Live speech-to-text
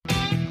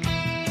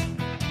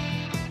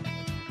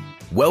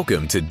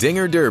Welcome to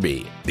Dinger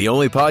Derby, the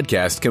only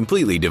podcast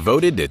completely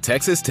devoted to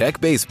Texas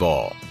Tech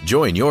baseball.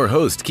 Join your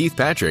host, Keith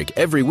Patrick,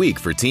 every week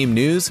for team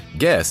news,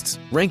 guests,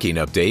 ranking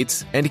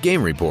updates, and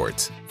game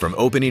reports. From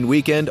opening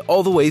weekend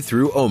all the way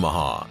through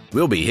Omaha,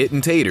 we'll be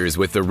hitting taters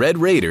with the Red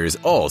Raiders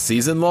all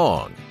season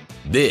long.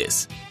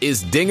 This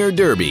is Dinger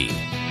Derby.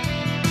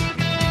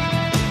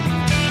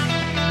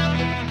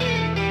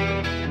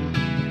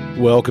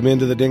 Welcome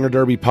into the Dinger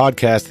Derby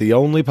podcast, the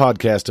only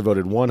podcast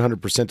devoted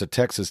 100% to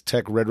Texas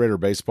Tech Red Raider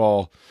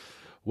baseball.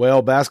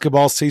 Well,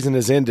 basketball season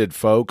has ended,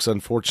 folks.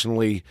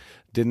 Unfortunately,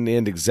 didn't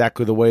end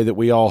exactly the way that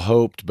we all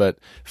hoped, but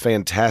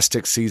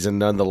fantastic season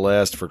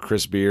nonetheless for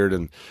Chris Beard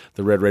and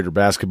the Red Raider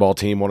basketball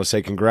team. Want to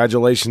say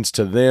congratulations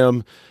to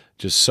them.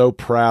 Just so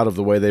proud of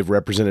the way they've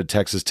represented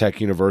Texas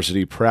Tech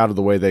University, proud of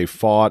the way they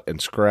fought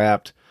and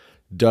scrapped,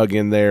 dug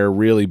in there,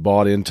 really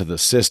bought into the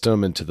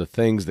system and to the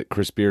things that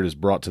Chris Beard has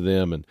brought to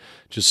them, and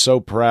just so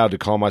proud to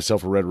call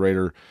myself a Red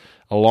Raider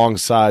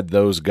alongside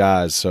those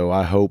guys. So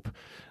I hope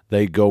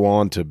they go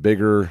on to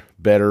bigger,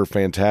 better,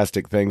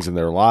 fantastic things in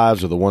their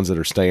lives, or the ones that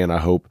are staying, I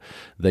hope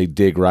they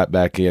dig right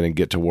back in and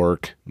get to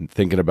work and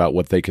thinking about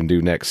what they can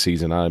do next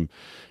season. I'm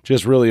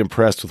just really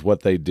impressed with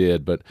what they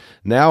did. But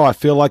now I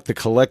feel like the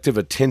collective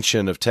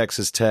attention of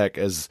Texas Tech,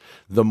 as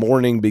the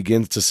mourning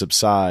begins to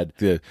subside,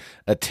 the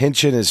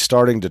attention is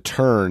starting to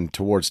turn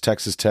towards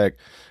Texas Tech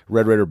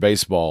Red Raider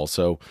baseball.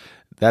 So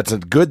that's a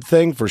good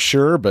thing for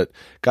sure, but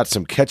got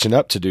some catching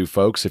up to do,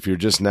 folks. If you're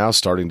just now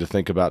starting to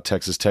think about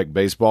Texas Tech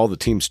baseball, the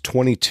team's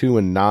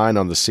 22-9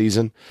 on the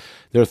season.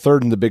 They're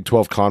third in the Big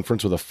 12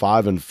 Conference with a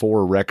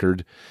 5-4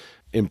 record,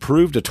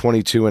 improved to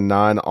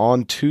 22-9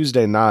 on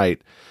Tuesday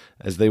night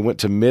as they went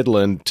to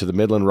Midland, to the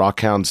Midland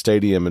Rockhound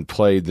Stadium, and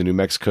played the New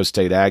Mexico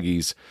State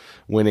Aggies,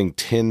 winning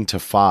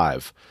 10-5.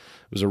 It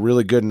was a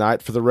really good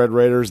night for the Red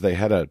Raiders. They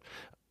had a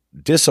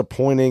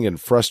disappointing and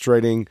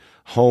frustrating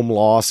home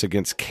loss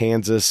against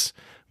Kansas,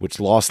 which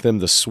lost them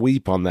the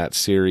sweep on that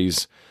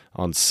series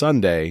on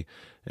Sunday,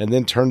 and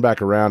then turned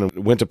back around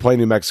and went to play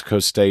New Mexico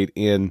State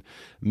in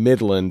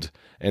Midland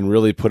and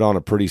really put on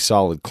a pretty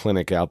solid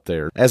clinic out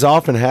there. As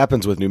often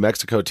happens with New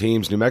Mexico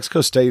teams, New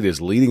Mexico State is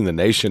leading the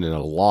nation in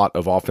a lot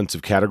of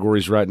offensive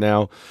categories right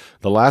now.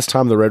 The last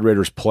time the Red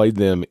Raiders played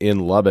them in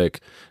Lubbock,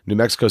 New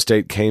Mexico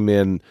State came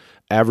in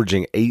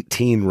averaging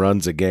 18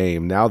 runs a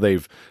game. Now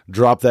they've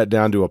dropped that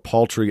down to a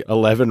paltry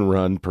 11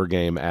 run per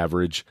game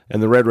average,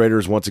 and the Red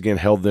Raiders once again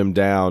held them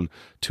down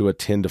to a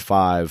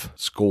 10-5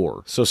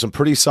 score. So some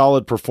pretty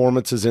solid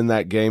performances in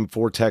that game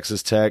for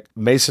Texas Tech.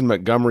 Mason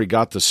Montgomery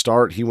got the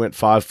start. He went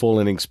 5 full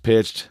innings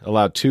pitched,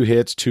 allowed 2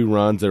 hits, 2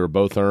 runs. They were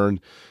both earned,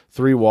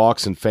 3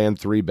 walks, and fanned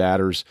 3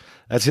 batters.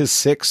 That's his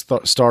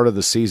 6th start of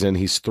the season.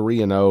 He's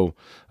 3-0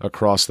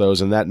 across those,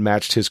 and that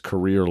matched his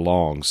career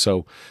long.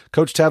 So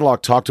Coach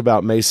Tadlock talked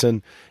about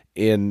Mason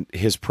in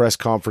his press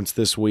conference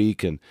this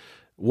week, and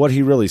what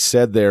he really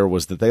said there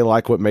was that they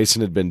like what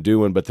Mason had been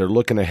doing, but they're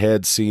looking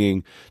ahead,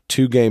 seeing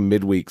 2-game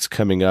midweeks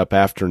coming up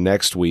after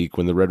next week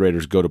when the Red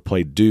Raiders go to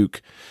play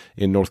Duke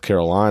in North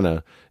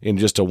Carolina in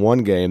just a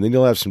 1-game. Then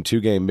you'll have some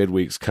 2-game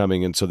midweeks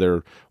coming, and so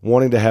they're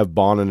wanting to have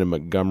Bonin and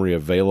Montgomery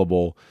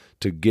available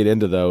to get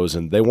into those,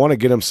 and they want to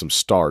get them some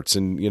starts.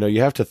 And, you know,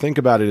 you have to think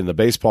about it in the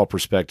baseball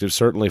perspective,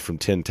 certainly from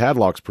Tim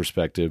Tadlock's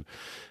perspective.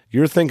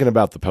 You're thinking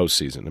about the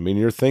postseason. I mean,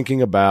 you're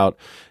thinking about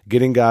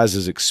getting guys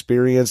as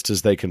experienced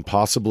as they can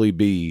possibly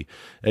be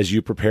as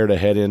you prepare to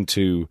head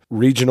into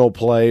regional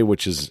play,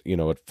 which is, you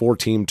know, a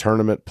 4-team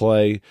tournament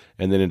play,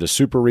 and then into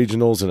super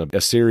regionals and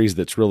a series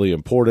that's really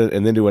important,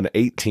 and then to an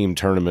 8-team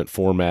tournament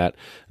format,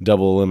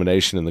 double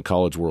elimination in the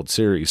College World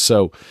Series.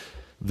 So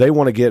they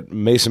want to get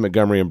Mason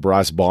Montgomery and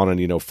Bryce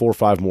Bonin, 4 or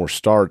 5 more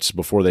starts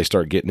before they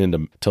start getting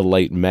into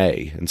late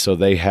May. And so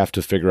they have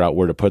to figure out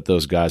where to put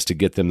those guys to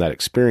get them that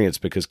experience,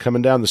 because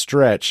coming down the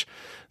stretch,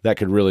 that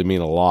could really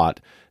mean a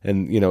lot.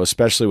 And,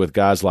 especially with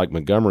guys like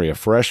Montgomery, a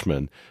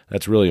freshman,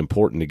 that's really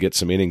important to get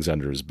some innings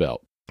under his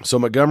belt. So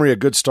Montgomery, a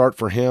good start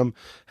for him,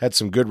 had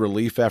some good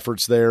relief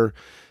efforts there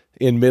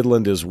in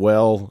Midland as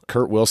well.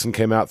 Kurt Wilson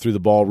came out, threw the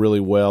ball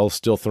really well,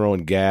 still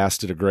throwing gas,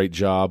 did a great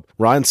job.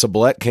 Ryan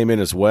Sublette came in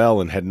as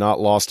well and had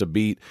not lost a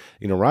beat.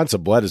 Ryan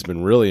Sublette has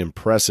been really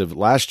impressive.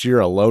 Last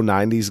year, a low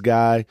 90s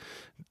guy,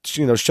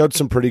 showed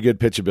some pretty good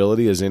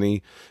pitchability, as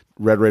any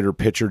Red Raider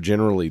pitcher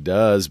generally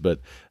does,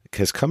 but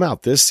has come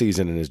out this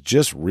season and is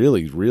just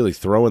really, really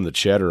throwing the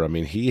cheddar. I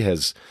mean, he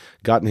has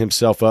gotten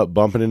himself up,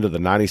 bumping into the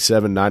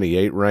 97,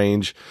 98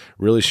 range,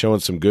 really showing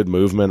some good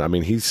movement. I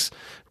mean, he's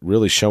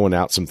really showing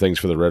out some things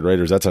for the Red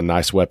Raiders. That's a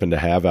nice weapon to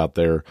have out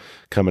there,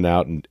 coming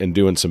out and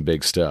doing some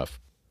big stuff.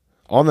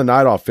 On the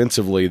night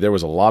offensively, there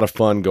was a lot of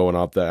fun going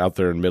out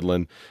there in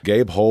Midland.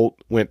 Gabe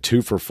Holt went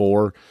 2 for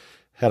 4.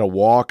 Had a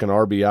walk, an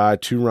RBI,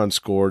 2 runs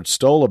scored,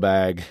 stole a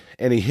bag,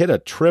 and he hit a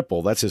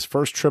triple. That's his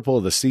first triple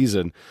of the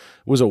season.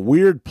 It was a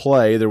weird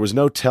play. There was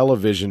no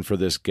television for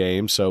this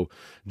game, so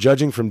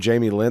judging from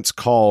Jamie Lent's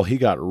call, he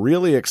got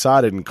really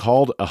excited and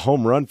called a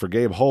home run for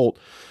Gabe Holt.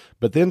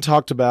 but then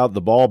talked about the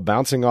ball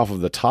bouncing off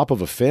of the top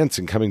of a fence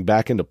and coming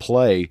back into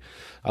play.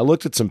 I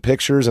looked at some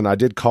pictures, and I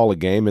did call a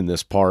game in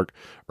this park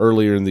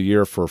earlier in the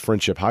year for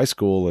Friendship High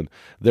School, and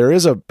there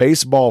is a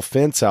baseball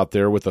fence out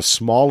there with a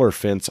smaller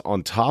fence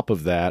on top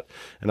of that,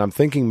 and I'm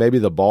thinking maybe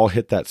the ball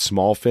hit that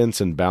small fence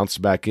and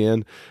bounced back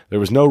in. There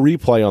was no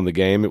replay on the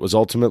game. It was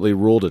ultimately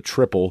ruled a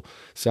triple.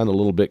 Sounded a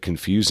little bit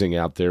confusing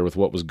out there with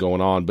what was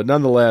going on, but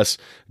nonetheless,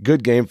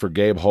 good game for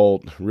Gabe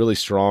Holt. Really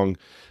strong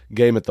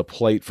game at the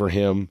plate for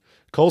him.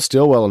 Cole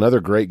Stillwell, another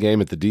great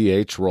game at the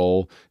DH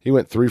role. He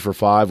went 3 for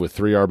 5 with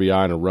 3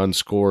 RBI and a run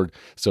scored.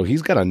 So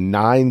he's got a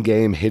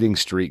 9-game hitting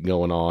streak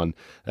going on.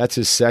 That's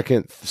his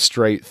second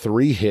straight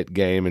 3-hit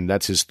game, and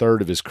that's his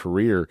third of his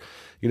career.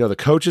 You know, the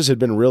coaches had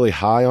been really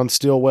high on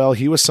Stillwell.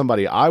 He was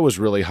somebody I was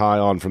really high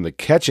on from the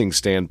catching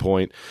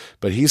standpoint,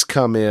 but he's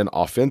come in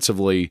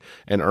offensively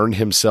and earned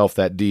himself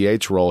that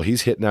DH role.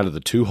 He's hitting out of the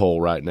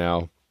 2-hole right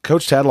now.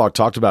 Coach Tadlock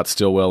talked about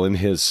Stillwell in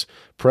his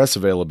press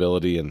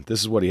availability, and this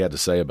is what he had to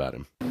say about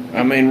him.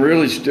 I mean,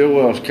 really,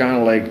 Stillwell's kind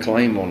of laid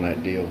claim on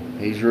that deal.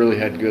 He's really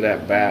had good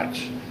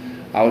at-bats.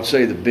 I would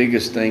say the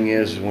biggest thing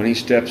is when he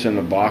steps in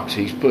the box,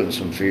 he's putting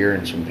some fear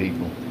in some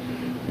people.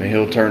 I mean,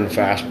 he'll turn the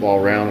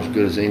fastball around as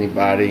good as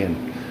anybody, and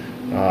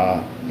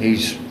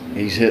he's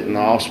hitting the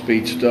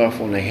off-speed stuff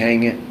when they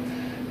hang it.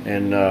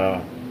 And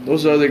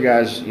those other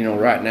guys, you know,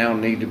 right now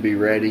need to be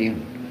ready.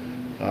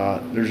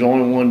 There's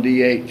only one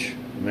DH.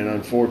 I mean,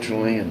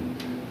 unfortunately, and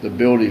the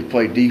ability to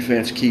play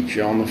defense keeps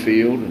you on the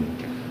field,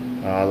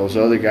 and those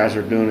other guys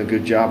are doing a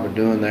good job of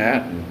doing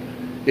that.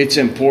 And it's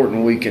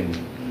important we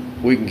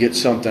can get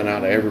something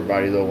out of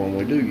everybody, though, when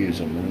we do use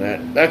them,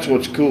 and that's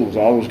what's cool is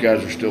all those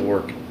guys are still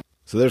working.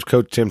 So there's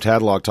Coach Tim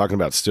Tadlock talking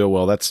about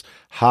Stillwell. That's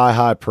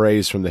high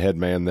praise from the head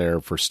man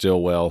there for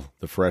Stillwell,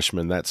 the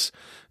freshman. That's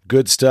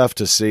good stuff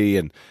to see.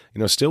 And, you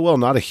know, Stillwell,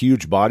 not a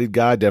huge-bodied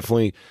guy,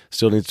 definitely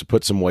still needs to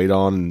put some weight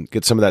on and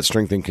get some of that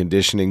strength and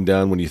conditioning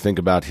done when you think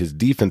about his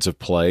defensive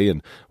play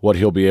and what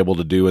he'll be able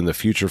to do in the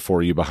future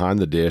for you behind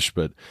the dish.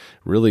 But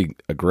really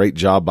a great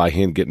job by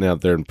him getting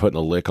out there and putting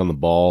a lick on the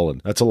ball. And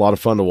that's a lot of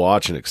fun to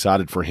watch and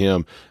excited for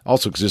him.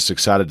 Also just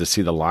excited to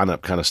see the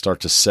lineup kind of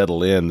start to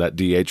settle in. That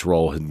DH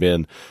role had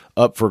been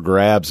up for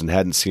grabs and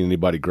hadn't seen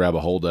anybody grab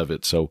a hold of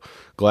it. So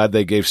glad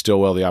they gave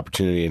Stillwell the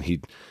opportunity and he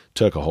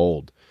took a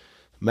hold.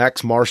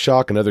 Max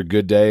Marshak, another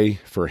good day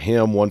for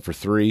him, 1 for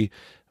 3,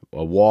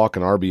 a walk,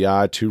 an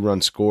RBI, 2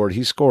 runs scored.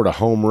 He scored a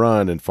home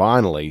run, and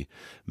finally,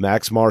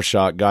 Max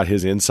Marshak got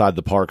his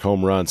inside-the-park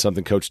home run,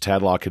 something Coach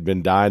Tadlock had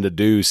been dying to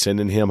do,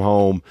 sending him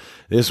home.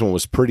 This one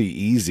was pretty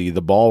easy.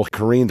 The ball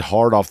careened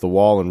hard off the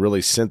wall and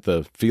really sent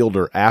the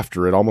fielder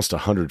after it, almost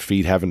 100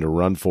 feet, having to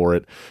run for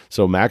it.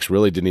 So Max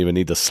really didn't even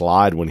need to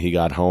slide when he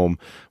got home.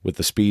 With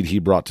the speed he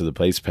brought to the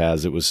base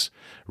paths, it was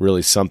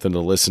really something to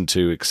listen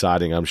to,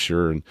 exciting, I'm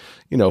sure, and,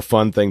 you know,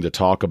 fun thing to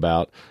talk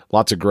about.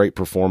 Lots of great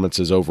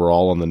performances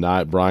overall on the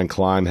night. Brian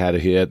Klein had a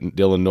hit, and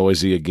Dylan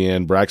Noisy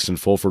again. Braxton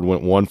Fulford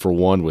went 1 for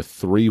 1 with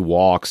 3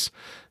 walks.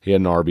 He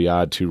had an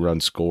RBI, 2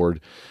 runs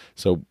scored.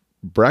 So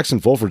Braxton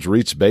Fulford's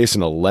reached base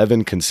in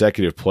 11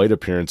 consecutive plate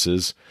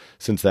appearances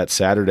since that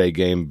Saturday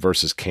game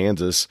versus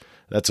Kansas.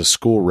 That's a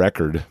school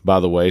record, by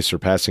the way,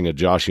 surpassing a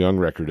Josh Young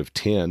record of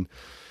 10.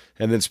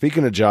 And then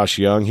speaking of Josh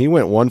Young, he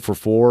went 1 for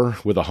 4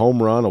 with a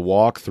home run, a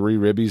walk, 3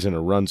 ribbies, and a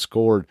run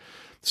scored.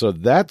 So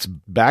that's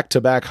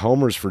back-to-back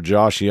homers for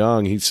Josh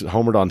Young. He's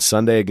homered on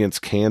Sunday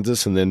against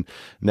Kansas and then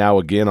now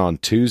again on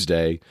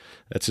Tuesday.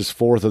 That's his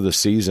 4th of the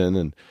season,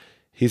 and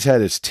he's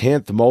had his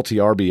 10th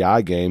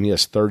multi-RBI game. He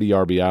has 30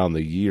 RBI on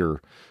the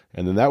year.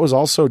 And then that was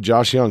also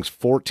Josh Young's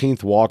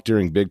 14th walk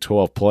during Big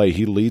 12 play.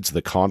 He leads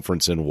the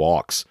conference in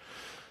walks.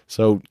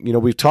 So, you know,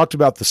 we've talked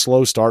about the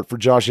slow start for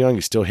Josh Young.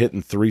 He's still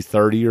hitting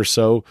 330 or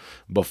so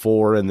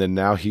before, and then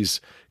now he's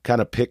kind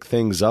of picked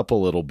things up a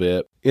little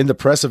bit. In the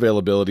press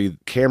availability,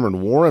 Cameron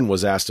Warren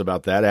was asked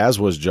about that, as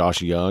was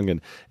Josh Young,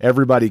 and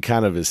everybody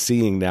kind of is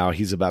seeing now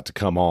he's about to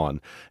come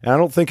on. And I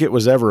don't think it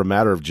was ever a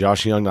matter of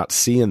Josh Young not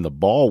seeing the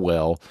ball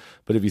well,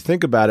 but if you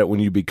think about it, when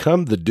you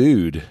become the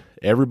dude,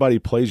 everybody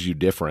plays you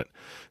different.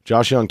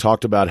 Josh Young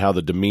talked about how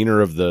the demeanor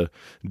of the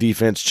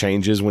defense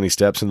changes when he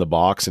steps in the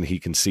box, and he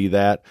can see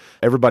that.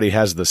 Everybody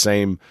has the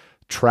same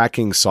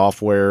tracking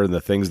software and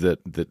the things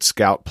that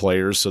scout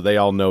players, so they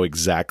all know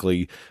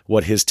exactly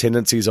what his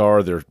tendencies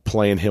are. They're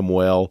playing him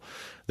well.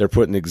 They're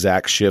putting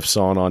exact shifts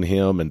on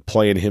him and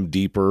playing him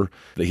deeper,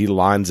 that he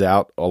lines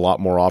out a lot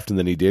more often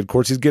than he did. Of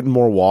course, he's getting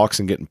more walks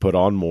and getting put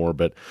on more,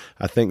 but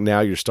I think now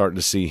you're starting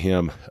to see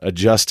him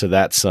adjust to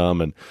that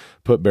some and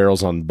put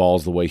barrels on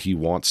balls the way he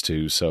wants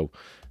to. So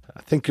I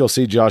think you'll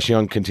see Josh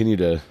Young continue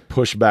to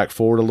push back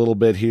forward a little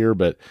bit here,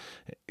 but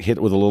hit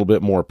with a little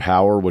bit more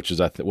power, which is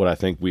what I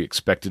think we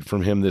expected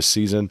from him this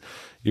season.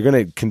 You're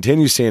going to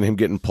continue seeing him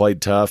getting played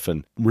tough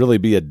and really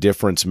be a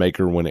difference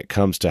maker when it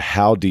comes to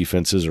how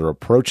defenses are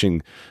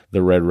approaching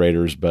the Red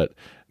Raiders. But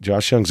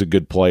Josh Young's a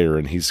good player,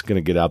 and he's going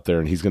to get out there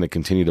and he's going to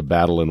continue to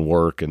battle and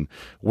work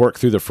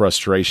through the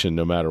frustration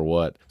no matter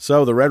what.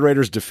 So the Red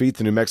Raiders defeat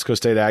the New Mexico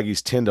State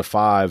Aggies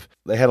 10-5.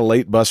 They had a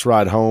late bus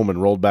ride home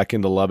and rolled back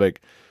into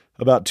Lubbock.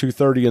 about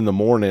 2:30 in the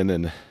morning,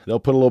 and they'll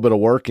put a little bit of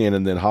work in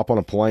and then hop on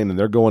a plane, and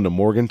they're going to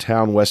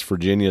Morgantown, West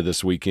Virginia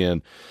this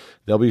weekend.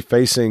 They'll be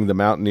facing the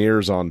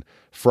Mountaineers on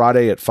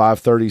Friday at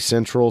 5:30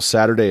 Central,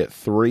 Saturday at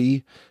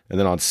 3, and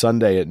then on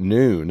Sunday at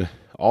noon.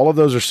 All of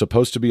those are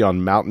supposed to be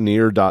on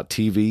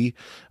Mountaineer.tv.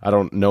 I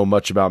don't know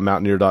much about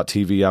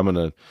Mountaineer.tv. I'm going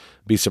to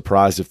be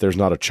surprised if there's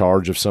not a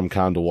charge of some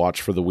kind to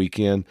watch for the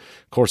weekend.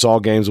 Of course, all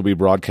games will be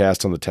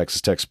broadcast on the Texas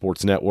Tech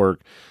Sports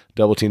Network,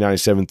 Double T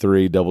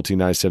 97.3, Double T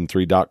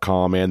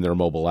 97.3.com, and their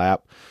mobile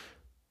app.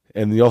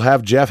 And you'll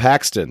have Jeff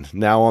Haxton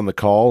now on the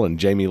call and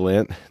Jamie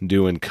Lent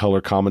doing color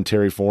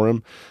commentary for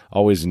him.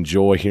 Always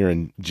enjoy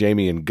hearing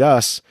Jamie and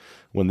Gus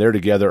when they're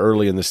together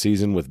early in the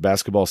season, with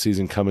basketball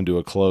season coming to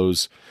a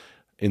close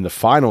in the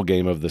final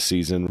game of the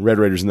season. Red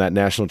Raiders in that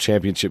national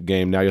championship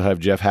game. Now you'll have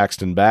Jeff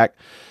Haxton back,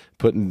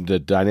 putting the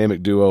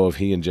dynamic duo of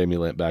he and Jamie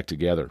Lent back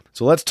together.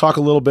 So let's talk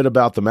a little bit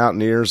about the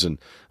Mountaineers and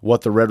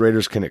what the Red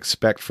Raiders can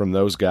expect from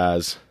those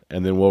guys,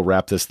 and then we'll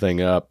wrap this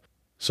thing up.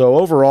 So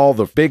overall,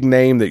 the big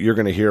name that you're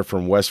going to hear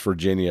from West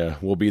Virginia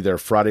will be their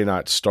Friday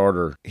night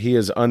starter. He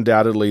is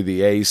undoubtedly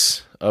the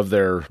ace of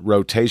their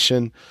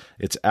rotation.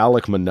 It's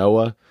Alek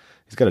Manoah.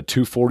 He's got a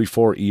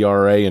 2.44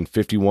 ERA and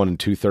 51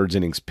 2/3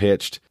 innings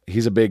pitched.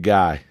 He's a big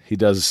guy. He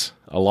does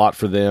a lot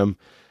for them.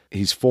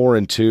 He's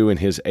 4-2 in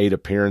his 8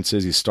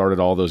 appearances. He started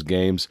all those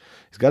games.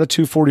 He's got a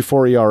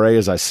 2.44 ERA,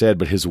 as I said,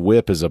 but his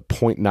whip is a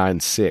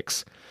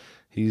 .96.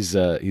 He's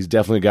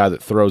definitely a guy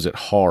that throws it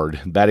hard.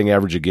 Batting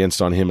average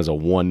against on him is a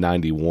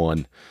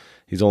 191.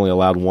 He's only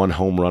allowed 1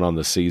 home run on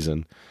the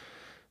season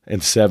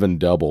and 7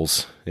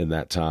 doubles in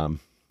that time.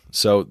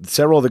 So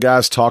several of the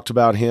guys talked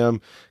about him.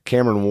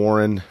 Cameron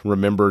Warren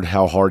remembered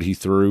how hard he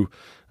threw.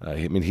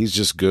 He's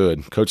just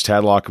good. Coach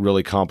Tadlock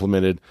really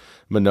complimented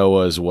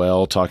Manoah as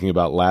well, talking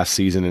about last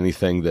season,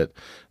 anything that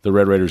the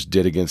Red Raiders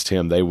did against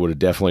him, they would have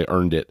definitely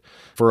earned it.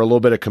 For a little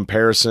bit of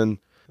comparison,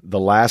 the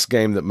last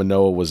game that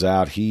Manoah was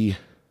out, he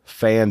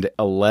fanned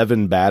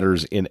 11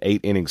 batters in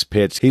 8 innings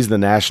pitched. He's the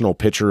National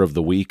Pitcher of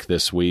the Week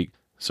this week.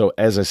 So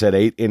as I said,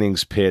 8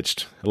 innings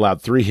pitched,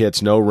 allowed 3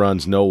 hits, no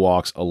runs, no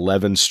walks,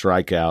 11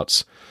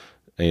 strikeouts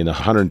in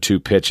 102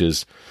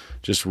 pitches.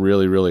 Just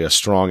really, really a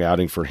strong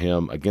outing for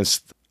him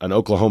against an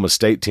Oklahoma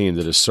State team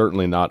that is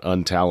certainly not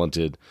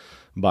untalented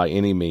by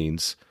any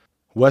means.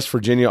 West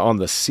Virginia on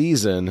the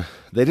season,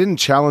 they didn't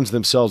challenge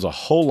themselves a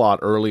whole lot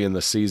early in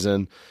the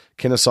season.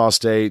 Kennesaw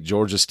State,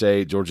 Georgia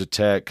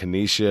Tech,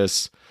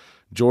 Canisius,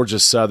 Georgia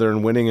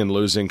Southern, winning and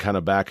losing kind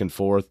of back and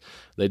forth.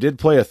 They did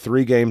play a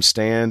 3-game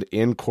stand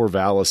in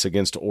Corvallis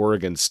against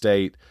Oregon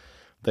State.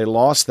 They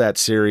lost that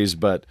series,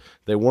 but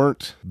they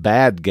weren't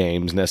bad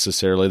games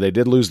necessarily. They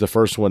did lose the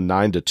first one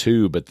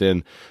 9-2, but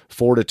then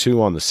 4-2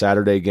 on the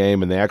Saturday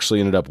game, and they actually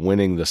ended up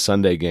winning the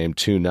Sunday game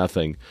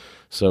 2-0.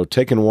 So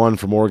taking one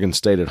from Oregon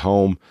State at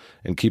home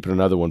and keeping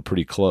another one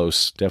pretty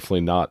close,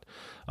 definitely not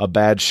a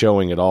bad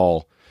showing at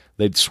all.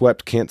 They'd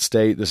swept Kent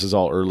State. This is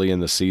all early in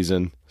the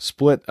season.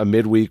 Split a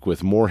midweek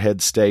with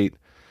Morehead State.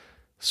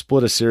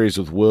 Split a series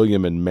with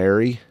William and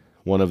Mary.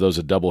 One of those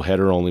a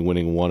doubleheader, only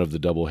winning one of the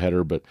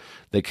doubleheader. But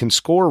they can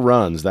score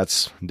runs.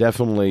 That's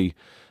definitely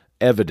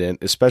evident,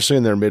 especially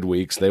in their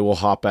midweeks. They will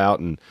hop out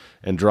and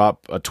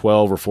drop a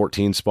 12 or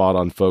 14 spot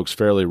on folks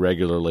fairly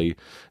regularly.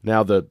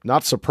 Now,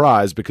 not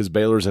surprised because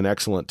Baylor's an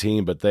excellent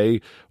team, but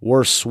they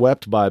were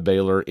swept by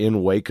Baylor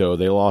in Waco.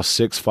 They lost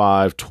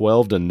 6-5,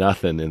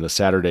 12-0 in the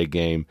Saturday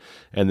game,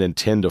 and then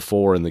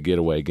 10-4 in the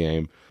getaway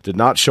game. Did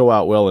not show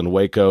out well in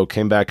Waco,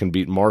 came back and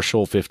beat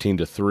Marshall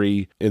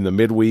 15-3 in the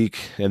midweek,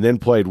 and then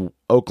played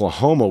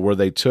Oklahoma, where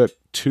they took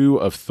 2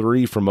 of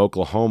 3 from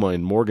Oklahoma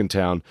in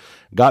Morgantown,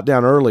 got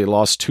down early,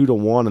 lost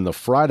 2-1 in the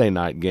Friday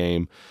night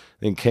game,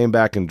 then came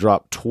back and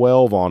dropped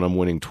 12 on them,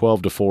 winning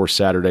 12-4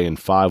 Saturday and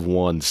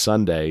 5-1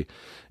 Sunday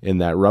in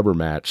that rubber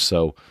match.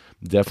 So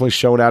definitely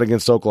showing out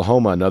against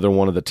Oklahoma, another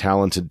one of the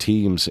talented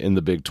teams in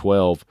the Big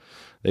 12.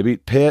 They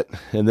beat Pitt,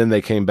 and then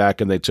they came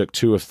back and they took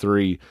 2 of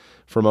 3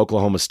 from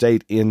Oklahoma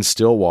State in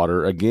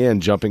Stillwater,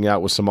 again jumping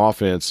out with some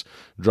offense,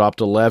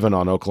 dropped 11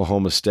 on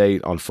Oklahoma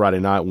State on Friday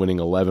night, winning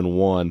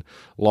 11-1,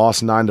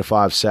 lost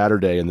 9-5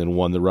 Saturday, and then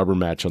won the rubber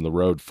match on the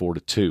road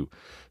 4-2.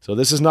 So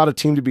this is not a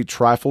team to be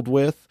trifled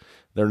with.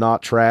 They're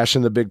not trash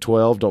in the Big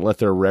 12. Don't let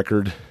their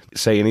record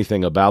say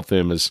anything about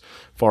them as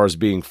far as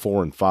being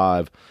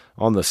 4-5.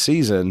 On the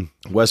season,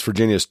 West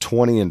Virginia is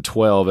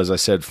 20-12, as I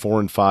said,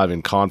 4-5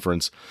 in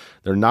conference.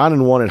 They're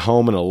 9-1 at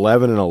home and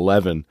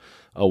 11-11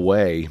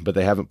 away, but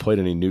they haven't played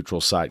any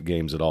neutral site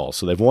games at all.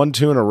 So they've won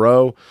 2 in a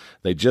row.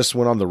 They just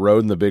went on the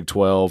road in the Big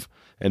 12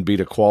 and beat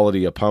a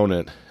quality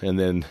opponent, and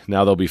then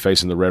now they'll be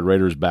facing the Red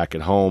Raiders back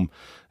at home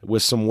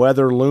with some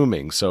weather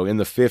looming. So in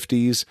the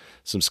 50s,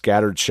 some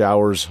scattered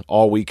showers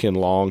all weekend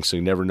long, so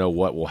you never know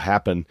what will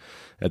happen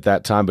at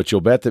that time, but you'll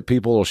bet that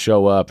people will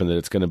show up and that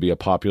it's going to be a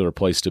popular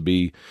place to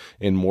be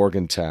in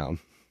Morgantown.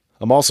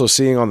 I'm also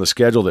seeing on the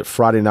schedule that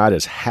Friday night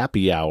is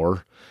happy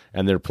hour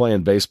and they're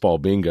playing baseball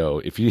bingo.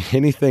 If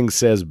anything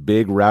says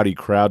big rowdy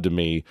crowd to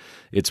me,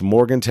 it's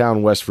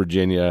Morgantown, West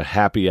Virginia,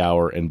 happy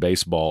hour and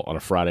baseball on a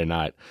Friday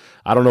night.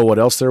 I don't know what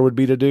else there would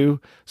be to do,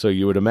 so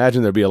you would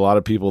imagine there'd be a lot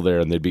of people there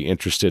and they'd be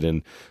interested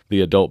in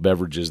the adult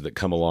beverages that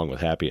come along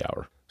with happy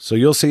hour. So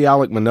you'll see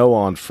Alek Manoah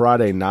on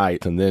Friday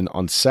night, and then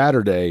on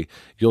Saturday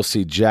you'll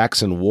see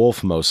Jackson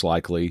Wolf most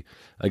likely.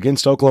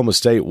 Against Oklahoma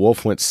State,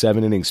 Wolf went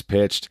 7 innings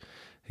pitched.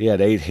 He had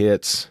 8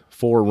 hits,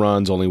 4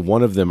 runs, only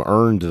one of them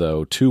earned,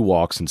 though, 2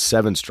 walks and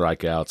 7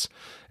 strikeouts.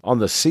 On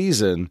the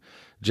season,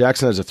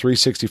 Jackson has a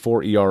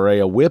 3.64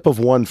 ERA, a whip of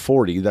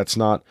 140. That's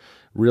not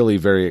really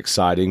very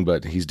exciting,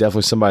 but he's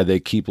definitely somebody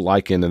they keep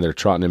liking, and they're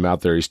trotting him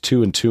out there. He's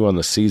 2-2 on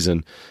the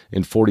season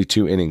in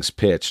 42 innings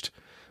pitched,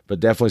 but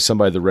definitely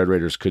somebody the Red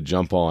Raiders could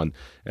jump on.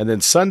 And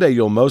then Sunday,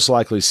 you'll most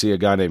likely see a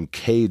guy named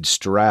Cade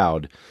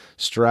Stroud.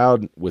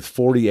 Stroud with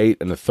 48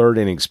 and a third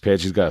innings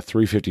pitched. He's got a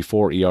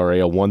 3.54 ERA,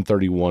 a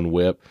 131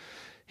 whip.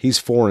 He's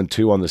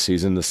 4-2 on the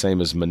season, the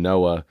same as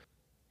Manoah.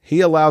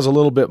 He allows a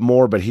little bit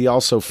more, but he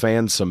also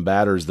fans some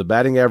batters. The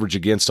batting average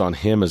against on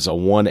him is a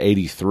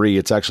 183.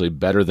 It's actually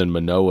better than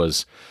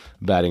Manoah's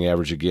batting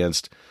average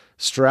against.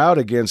 Stroud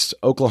against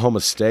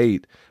Oklahoma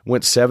State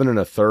went 7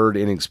 1/3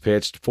 innings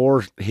pitched,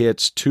 4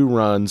 hits, 2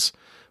 runs,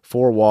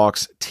 4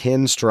 walks,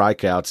 10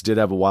 strikeouts. Did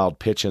have a wild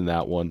pitch in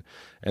that one.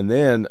 And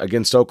then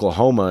against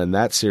Oklahoma in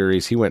that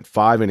series, he went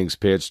 5 innings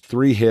pitched,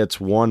 3 hits,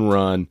 1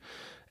 run,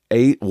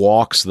 8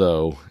 walks,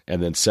 though,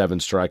 and then 7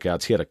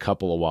 strikeouts. He had a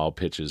couple of wild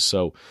pitches.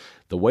 So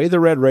the way the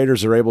Red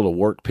Raiders are able to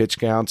work pitch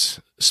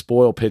counts,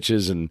 spoil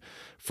pitches, and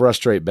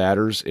frustrate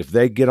batters, if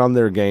they get on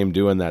their game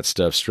doing that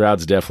stuff,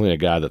 Stroud's definitely a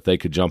guy that they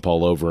could jump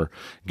all over,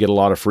 get a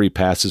lot of free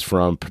passes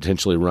from,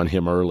 potentially run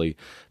him early.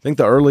 I think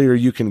the earlier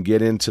you can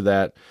get into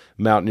that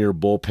Mountaineer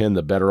bullpen,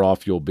 the better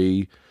off you'll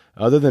be.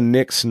 Other than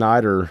Nick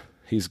Snyder,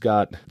 he's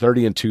got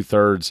 30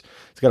 2/3.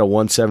 He's got a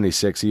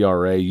 1.76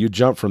 ERA. You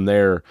jump from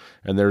there,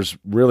 and there's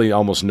really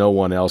almost no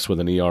one else with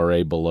an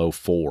ERA below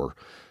 4.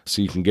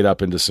 So you can get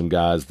up into some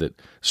guys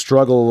that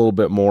struggle a little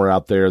bit more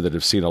out there, that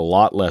have seen a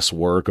lot less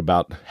work,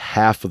 about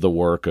half of the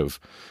work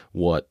of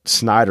what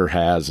Snyder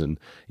has, and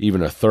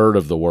even a third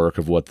of the work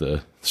of what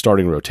the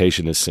starting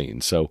rotation has seen.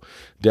 So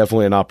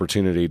definitely an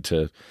opportunity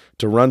to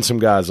run some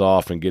guys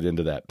off and get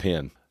into that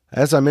pen.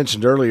 As I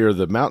mentioned earlier,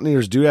 the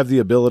Mountaineers do have the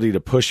ability to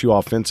push you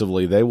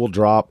offensively. They will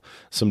drop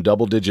some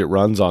double-digit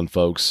runs on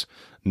folks,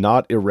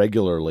 not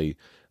irregularly.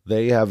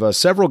 They have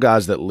several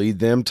guys that lead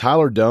them.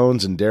 Tyler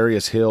Dones and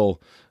Darius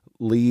Hill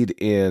lead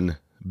in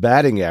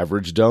batting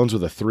average. Dones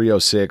with a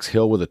 306,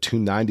 Hill with a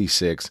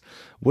 296.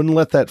 Wouldn't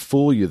let that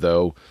fool you,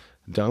 though.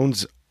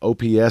 Dones'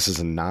 OPS is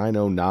a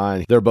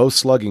 909. They're both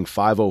slugging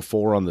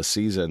 504 on the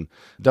season.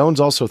 Dones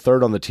also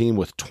third on the team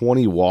with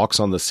 20 walks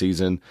on the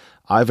season.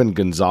 Ivan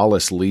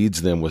Gonzalez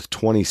leads them with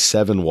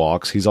 27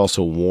 walks. He's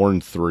also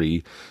worn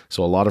 3,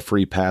 so a lot of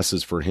free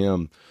passes for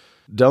him.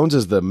 Dones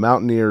is the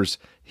Mountaineers'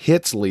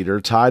 hits leader,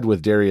 tied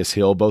with Darius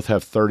Hill. Both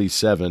have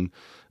 37.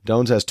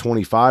 Dones has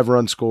 25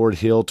 runs scored,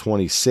 Hill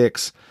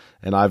 26,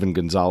 and Ivan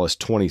Gonzalez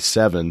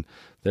 27.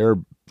 They're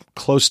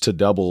close to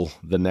double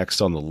the next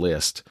on the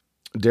list.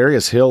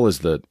 Darius Hill is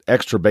the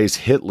extra base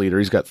hit leader.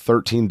 He's got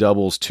 13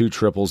 doubles, 2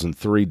 triples, and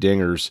 3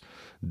 dingers.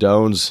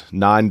 Dones,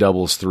 9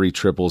 doubles, 3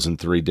 triples, and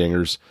 3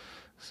 dingers.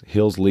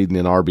 Hill's leading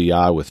in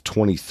RBI with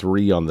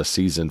 23 on the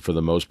season for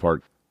the most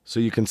part. So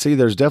you can see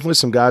there's definitely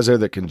some guys there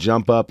that can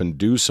jump up and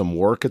do some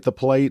work at the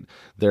plate.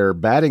 Their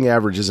batting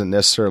average isn't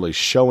necessarily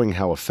showing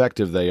how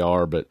effective they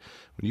are, but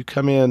when you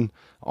come in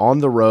on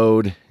the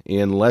road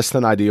in less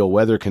than ideal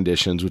weather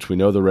conditions, which we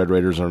know the Red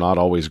Raiders are not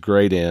always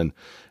great in,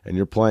 and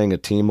you're playing a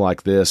team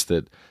like this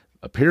that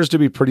appears to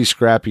be pretty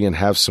scrappy and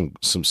have some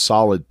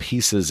solid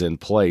pieces in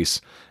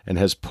place and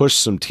has pushed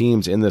some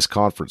teams in this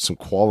conference, some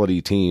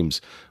quality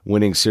teams,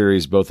 winning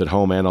series both at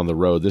home and on the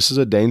road. This is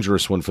a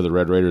dangerous one for the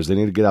Red Raiders. They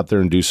need to get out there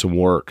and do some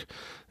work.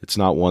 It's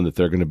not one that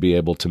they're going to be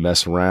able to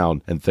mess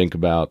around and think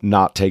about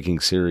not taking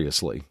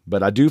seriously.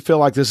 But I do feel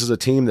like this is a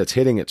team that's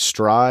hitting its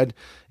stride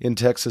in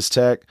Texas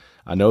Tech.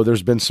 I know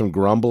there's been some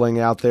grumbling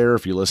out there.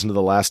 If you listen to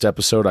the last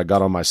episode, I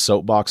got on my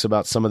soapbox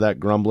about some of that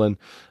grumbling.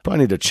 Probably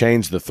need to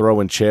change the Throw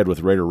and Ched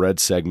with Raider Red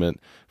segment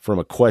from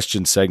a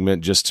question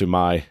segment just to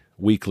my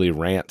weekly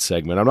rant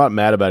segment. I'm not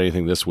mad about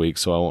anything this week,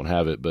 so I won't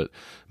have it, but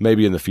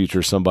maybe in the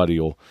future somebody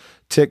will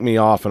tick me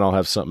off and I'll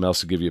have something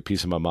else to give you a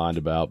piece of my mind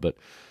about. But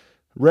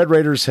Red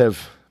Raiders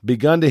have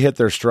begun to hit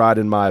their stride,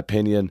 in my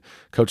opinion.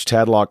 Coach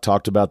Tadlock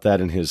talked about that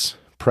in his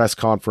press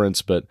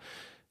conference, but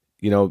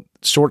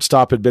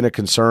shortstop had been a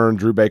concern.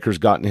 Drew Baker's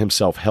gotten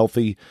himself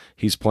healthy.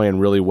 He's playing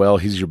really well.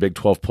 He's your Big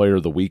 12 Player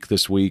of the Week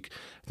this week.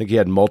 I think he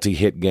had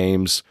multi-hit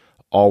games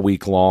all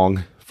week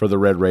long for the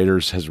Red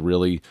Raiders, has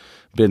really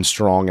been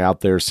strong out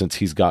there since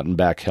he's gotten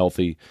back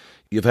healthy.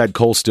 You've had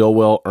Cole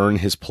Stillwell earn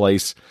his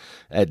place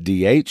at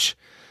DH,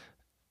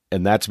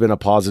 and that's been a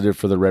positive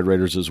for the Red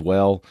Raiders as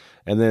well.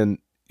 And then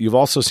you've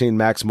also seen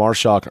Max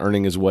Marshock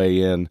earning his way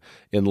in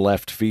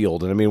left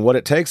field. And I mean, what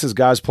it takes is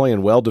guys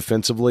playing well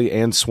defensively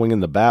and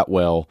swinging the bat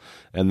well,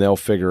 and they'll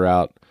figure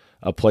out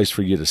a place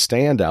for you to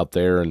stand out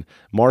there. And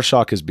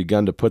Marshak has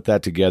begun to put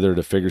that together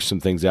to figure some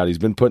things out. He's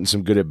been putting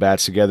some good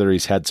at-bats together.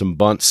 He's had some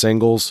bunt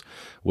singles,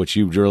 which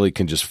you really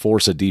can just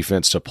force a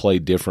defense to play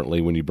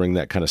differently when you bring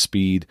that kind of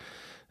speed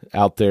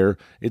out there.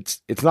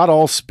 It's not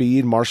all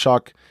speed.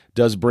 Marshak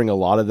does bring a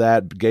lot of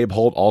that. Gabe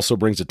Holt also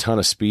brings a ton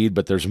of speed,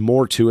 but there's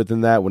more to it than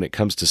that when it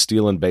comes to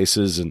stealing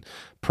bases and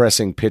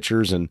pressing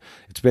pitchers. And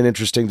it's been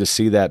interesting to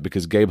see that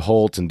because Gabe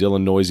Holt and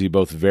Dylan Noisy,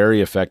 both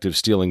very effective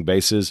stealing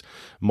bases.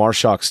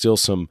 Marshak still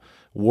some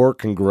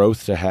work and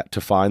growth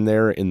to find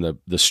there in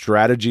the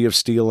strategy of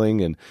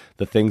stealing and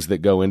the things that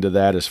go into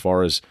that as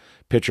far as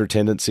pitcher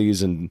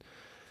tendencies and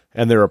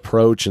their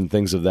approach and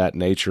things of that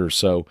nature.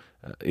 So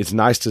it's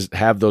nice to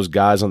have those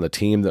guys on the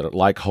team that are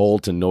like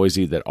Holt and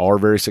Noisy that are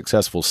very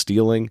successful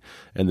stealing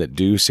and that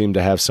do seem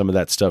to have some of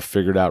that stuff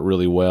figured out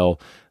really well,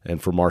 and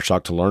for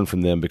Marshak to learn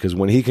from them, because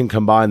when he can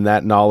combine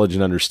that knowledge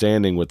and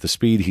understanding with the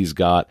speed he's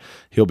got,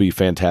 he'll be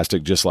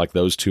fantastic just like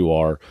those two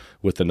are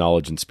with the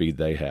knowledge and speed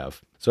they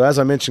have. So as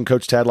I mentioned,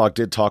 Coach Tadlock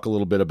did talk a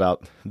little bit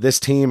about this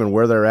team and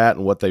where they're at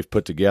and what they've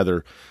put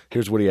together.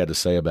 Here's what he had to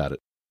say about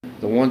it.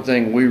 The one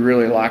thing we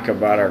really like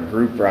about our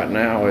group right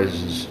now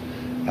is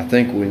I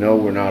think we know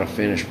we're not a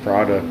finished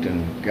product,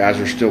 and guys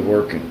are still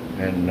working,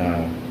 and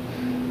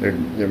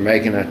they're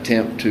making an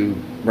attempt to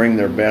bring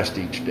their best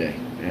each day,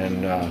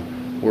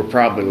 and we're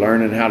probably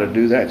learning how to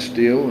do that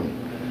still,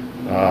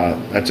 and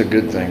that's a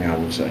good thing, I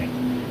would say.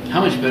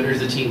 How much better is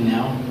the team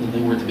now than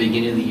they were at the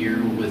beginning of the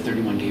year with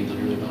 31 games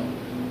under their belt?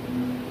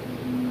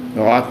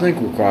 No, I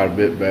think we're quite a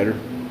bit better.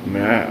 I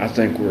mean, I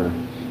think we're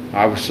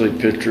obviously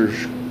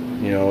pitchers.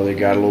 You know, they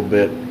got a little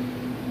bit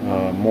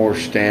more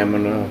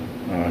stamina.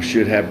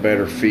 Should have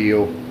better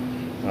feel.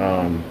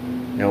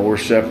 You know, we're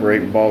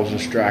separating balls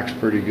and strikes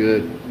pretty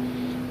good.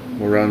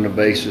 We're running the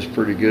bases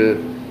pretty good.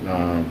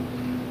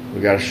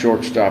 We got a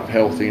shortstop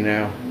healthy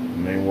now. I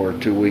mean, where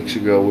 2 weeks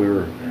ago we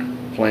were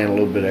playing a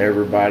little bit of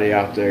everybody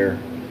out there,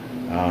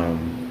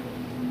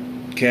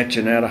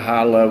 catching at a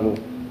high level.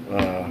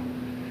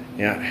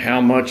 Yeah, how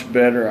much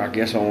better? I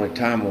guess only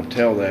time will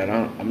tell that.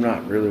 I'm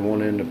not really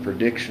one into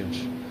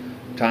predictions.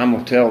 Time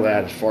will tell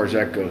that as far as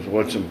that goes.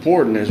 What's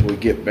important is we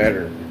get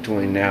better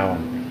between now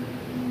and,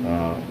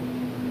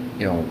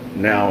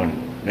 now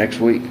and next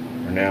week,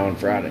 or now and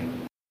Friday.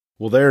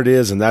 Well, there it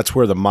is, and that's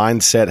where the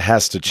mindset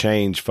has to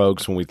change,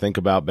 folks, when we think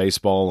about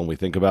baseball and we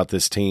think about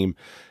this team.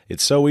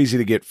 It's so easy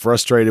to get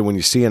frustrated when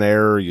you see an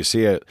error, you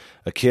see a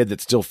kid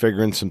that's still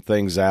figuring some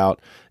things out.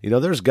 You know,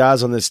 there's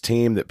guys on this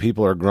team that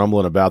people are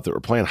grumbling about that were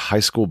playing high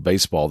school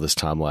baseball this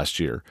time last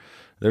year.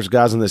 There's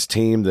guys on this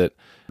team that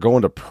are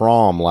going to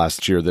prom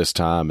last year this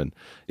time, and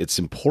it's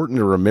important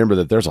to remember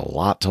that there's a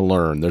lot to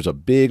learn. There's a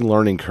big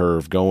learning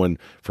curve going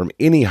from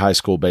any high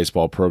school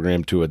baseball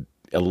program to an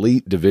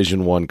elite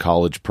Division I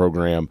college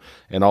program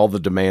and all the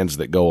demands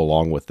that go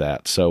along with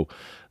that. So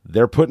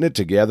they're putting it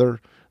together.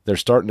 They're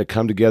starting to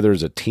come together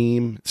as a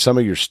team. Some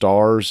of your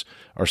stars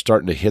are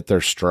starting to hit their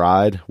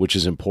stride, which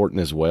is important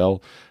as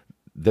well.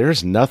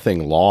 There's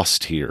nothing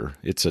lost here.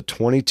 It's a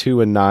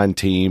 22-9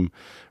 team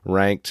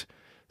ranked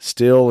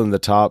still in the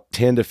top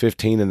 10 to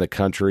 15 in the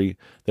country.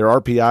 Their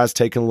RPI's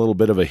taken a little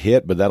bit of a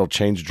hit, but that'll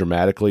change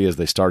dramatically as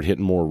they start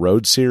hitting more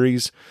road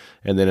series,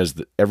 and then as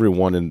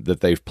everyone that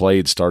they've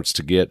played starts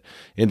to get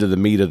into the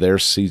meat of their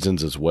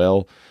seasons as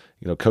well.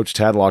 You know, Coach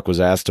Tadlock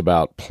was asked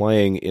about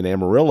playing in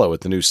Amarillo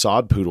at the new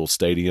Sod Poodle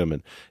Stadium,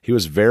 and he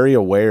was very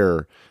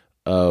aware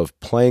of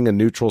playing a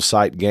neutral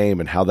site game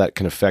and how that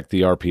can affect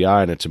the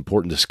RPI, and it's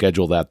important to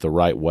schedule that the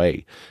right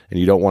way. And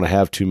you don't want to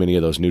have too many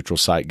of those neutral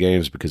site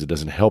games because it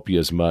doesn't help you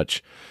as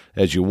much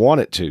as you want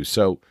it to.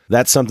 So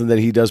that's something that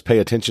he does pay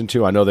attention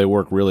to. I know they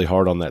work really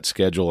hard on that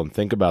schedule and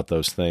think about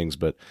those things,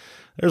 but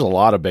there's a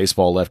lot of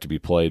baseball left to be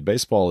played.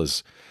 Baseball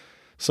is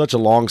such a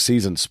long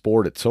season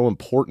sport. It's so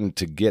important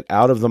to get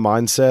out of the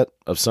mindset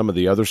of some of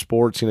the other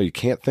sports. You know, you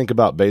can't think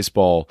about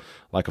baseball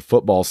like a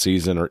football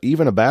season or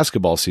even a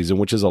basketball season,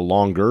 which is a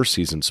longer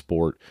season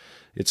sport.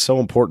 It's so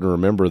important to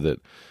remember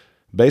that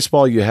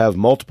baseball, you have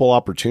multiple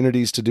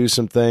opportunities to do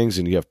some things,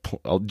 and you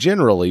have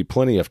generally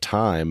plenty of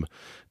time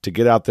to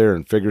get out there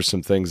and figure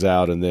some things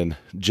out and then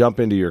jump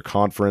into your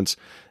conference.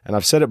 And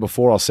I've said it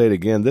before, I'll say it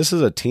again. This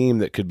is a team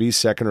that could be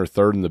second or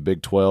third in the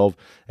Big 12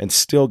 and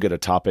still get a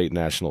top 8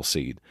 national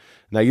seed.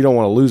 Now, you don't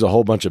want to lose a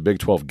whole bunch of Big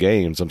 12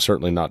 games. I'm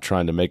certainly not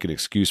trying to make an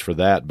excuse for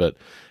that, but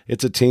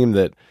it's a team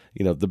that,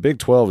 you know, the Big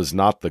 12 is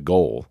not the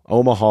goal.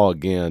 Omaha,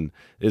 again,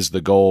 is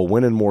the goal,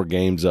 winning more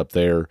games up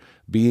there,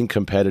 being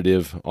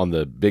competitive on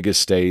the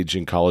biggest stage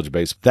in college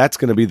baseball. That's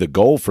going to be the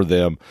goal for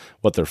them.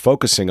 What they're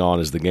focusing on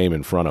is the game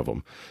in front of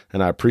them,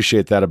 and I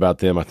appreciate that about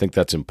them. I think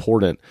that's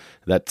important.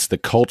 That's the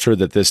culture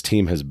that this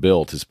team has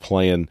built, is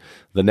playing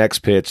the next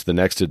pitch, the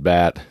next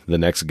at-bat, the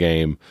next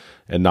game,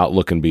 and not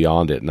looking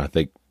beyond it, and I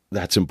think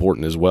that's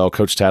important as well.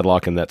 Coach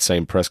Tadlock in that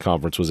same press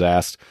conference was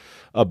asked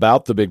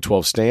about the Big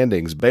 12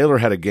 standings. Baylor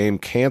had a game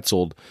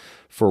canceled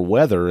for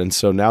weather, and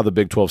so now the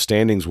Big 12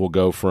 standings will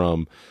go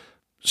from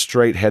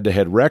straight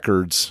head-to-head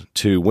records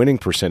to winning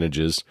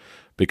percentages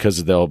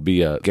because there'll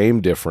be a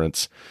game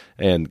difference.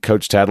 And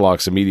Coach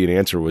Tadlock's immediate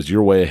answer was,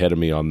 "You're way ahead of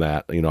me on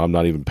that. I'm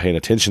not even paying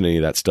attention to any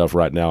of that stuff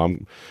right now.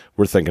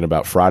 We're thinking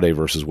about Friday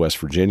versus West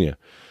Virginia."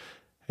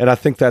 And I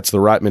think that's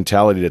the right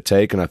mentality to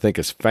take. And I think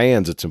as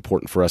fans, it's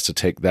important for us to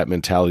take that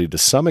mentality to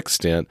some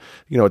extent.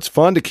 It's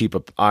fun to keep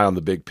an eye on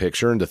the big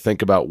picture and to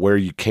think about where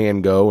you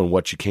can go and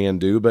what you can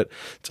do. But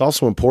it's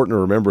also important to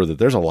remember that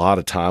there's a lot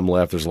of time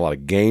left. There's a lot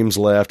of games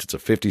left. It's a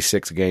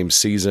 56-game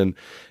season.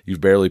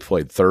 You've barely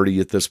played 30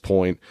 at this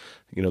point.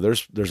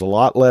 There's a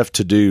lot left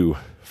to do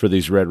for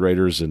these Red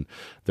Raiders, and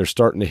they're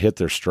starting to hit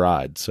their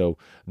stride. So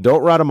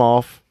don't write them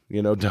off.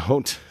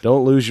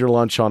 Don't lose your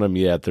lunch on them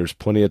yet. There's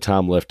plenty of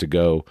time left to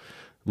go.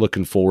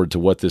 Looking forward to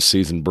what this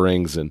season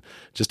brings and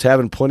just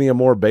having plenty of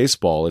more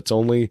baseball. It's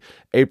only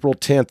April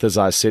 10th as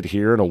I sit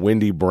here on a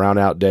windy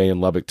brownout day in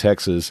Lubbock,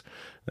 Texas.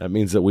 That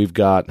means that we've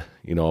got,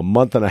 a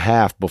month and a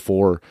half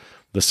before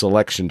the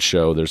selection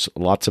show. There's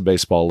lots of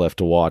baseball left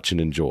to watch and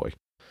enjoy.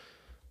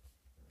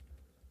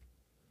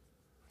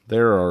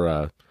 There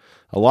are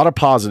a lot of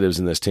positives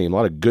in this team, a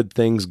lot of good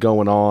things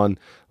going on,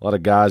 a lot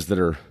of guys that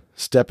are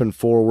stepping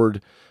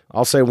forward.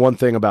 I'll say one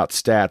thing about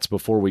stats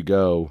before we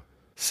go.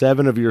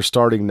 7 of your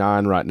starting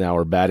 9 right now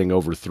are batting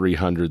over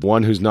 300.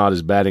 One who's not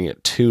is batting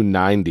at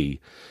 290.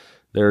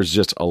 There's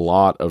just a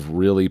lot of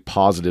really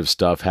positive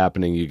stuff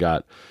happening. You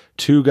got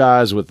 2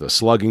 guys with a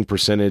slugging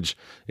percentage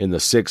in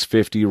the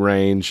 650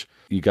 range.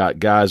 You got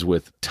guys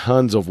with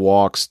tons of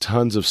walks,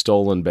 tons of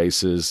stolen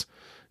bases,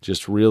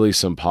 just really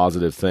some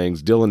positive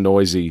things. Dylan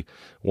Noisy,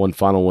 one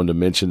final one to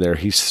mention there,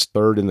 he's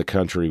 3rd in the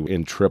country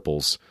in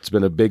triples. It's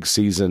been a big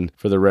season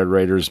for the Red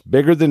Raiders,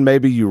 bigger than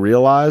maybe you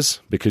realize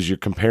because you're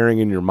comparing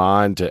in your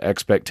mind to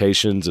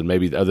expectations and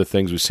maybe the other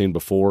things we've seen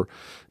before.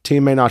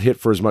 Team may not hit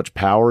for as much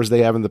power as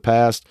they have in the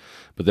past,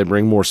 but they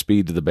bring more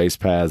speed to the base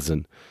paths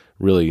and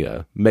really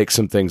make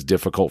some things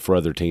difficult for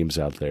other teams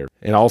out there.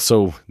 And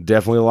also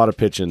definitely a lot of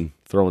pitching,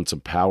 throwing some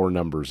power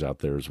numbers out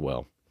there as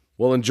well.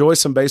 Well, enjoy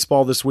some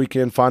baseball this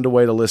weekend. Find a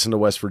way to listen to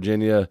West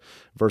Virginia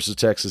versus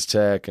Texas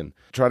Tech and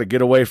try to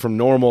get away from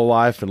normal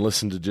life and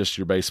listen to just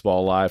your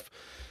baseball life.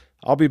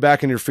 I'll be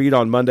back in your feed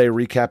on Monday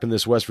recapping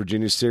this West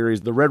Virginia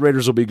series. The Red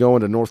Raiders will be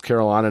going to North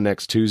Carolina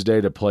next Tuesday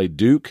to play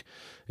Duke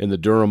in the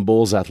Durham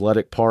Bulls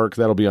Athletic Park.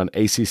 That'll be on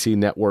ACC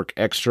Network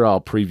Extra.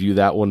 I'll preview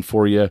that one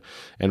for you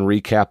and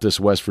recap this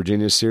West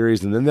Virginia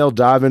series. And then they'll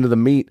dive into the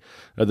meat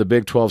of the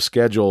Big 12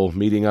 schedule,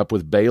 meeting up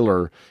with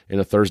Baylor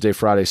in a Thursday,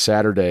 Friday,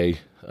 Saturday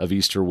of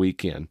Easter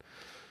weekend.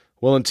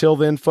 Well, until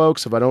then,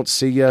 folks, if I don't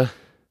see you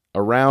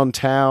around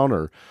town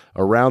or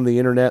around the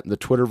internet and the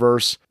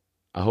Twitterverse,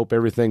 I hope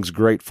everything's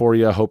great for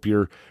you. I hope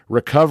you're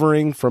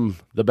recovering from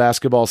the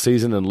basketball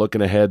season and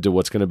looking ahead to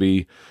what's going to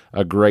be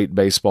a great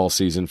baseball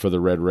season for the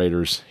Red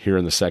Raiders here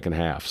in the second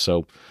half.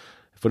 So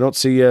if we don't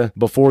see you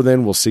before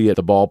then, we'll see you at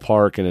the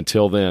ballpark. And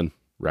until then,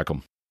 wreck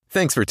 'em.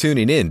 Thanks for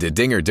tuning in to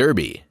Dinger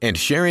Derby and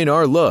sharing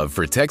our love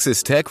for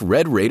Texas Tech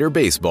Red Raider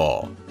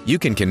baseball. You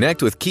can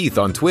connect with Keith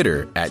on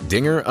Twitter at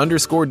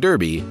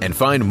Dinger_Derby and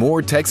find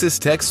more Texas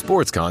Tech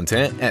sports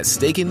content at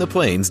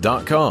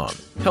StakingThePlains.com.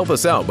 Help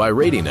us out by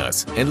rating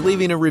us and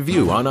leaving a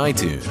review on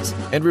iTunes.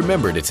 And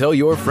remember to tell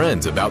your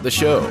friends about the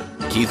show.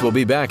 Keith will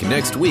be back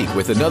next week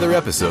with another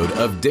episode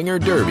of Dinger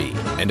Derby.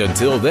 And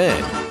until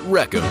then,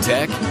 wreck 'em,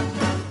 Tech.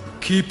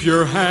 Keep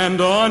your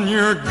hand on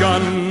your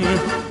gun.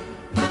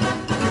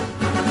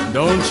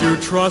 Don't you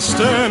trust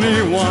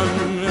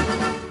anyone.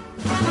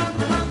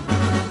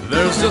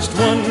 There's just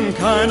one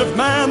kind of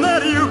man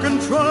that you can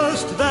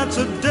trust. That's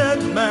a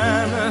dead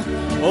man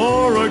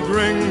or a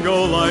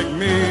gringo like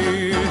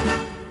me.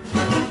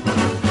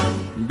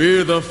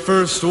 Be the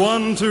first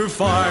one to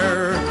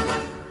fire.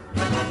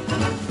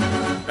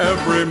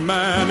 Every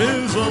man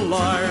is a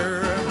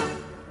liar.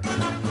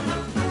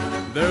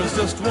 There's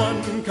just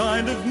one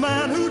kind of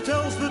man who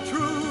tells the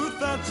truth.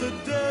 That's a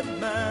dead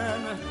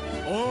man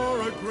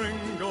or a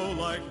gringo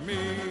like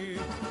me.